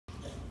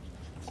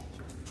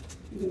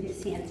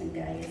This handsome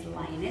guy is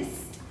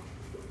Linus.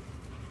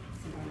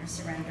 He's an owner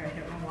surrender, I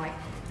don't know why.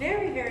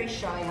 Very, very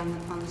shy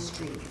on the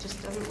street.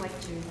 Just doesn't like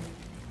to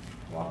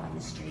walk on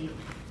the street.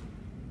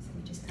 So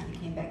we just kind of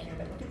came back here,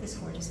 but look at this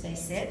gorgeous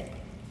face. Sit.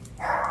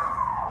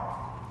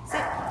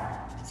 Sit.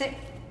 Sit.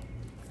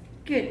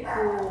 Good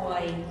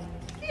boy.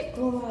 Good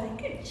boy.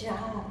 Good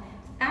job.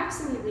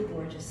 Absolutely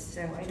gorgeous.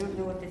 So I don't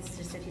know if it's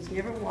just that he's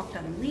never walked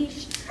on a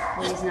leash,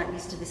 or he's not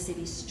used to the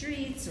city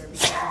streets, or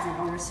because he's an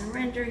owner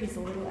surrender, he's a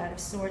little out of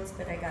sorts,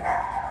 but I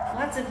got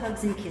lots of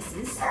hugs and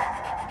kisses.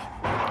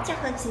 Lots of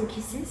hugs and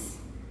kisses.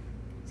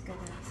 He's got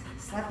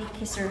a sloppy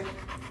kisser.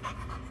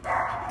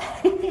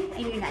 And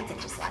you're not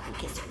such a sloppy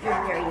kisser. You're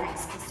a very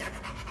nice kisser.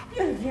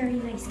 You're a very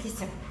nice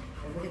kisser.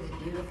 Oh, look at this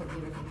beautiful,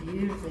 beautiful,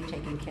 beautifully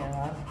taken care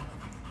of.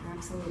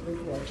 Absolutely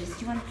gorgeous.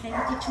 Do you want to play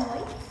with your toy? Do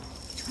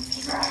you want to play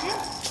with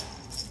that?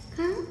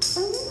 Huh?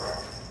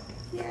 Oh,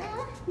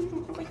 yeah? You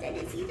don't know what that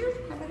is either?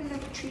 How about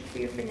another treat for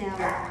your finale?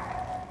 Look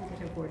at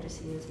how gorgeous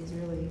he is.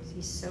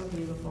 He's so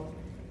beautiful.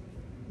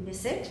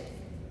 Miss it?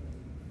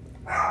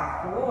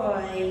 Good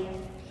boy.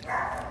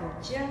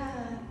 Good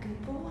job.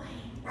 Good boy.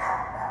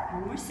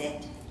 One more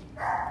sit.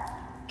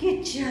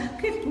 Good job.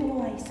 Good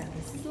boy. So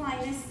this is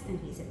Linus, and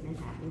he's at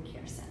Manhattan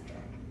Care Center.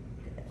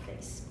 Look at that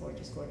face.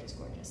 Gorgeous, gorgeous,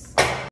 gorgeous.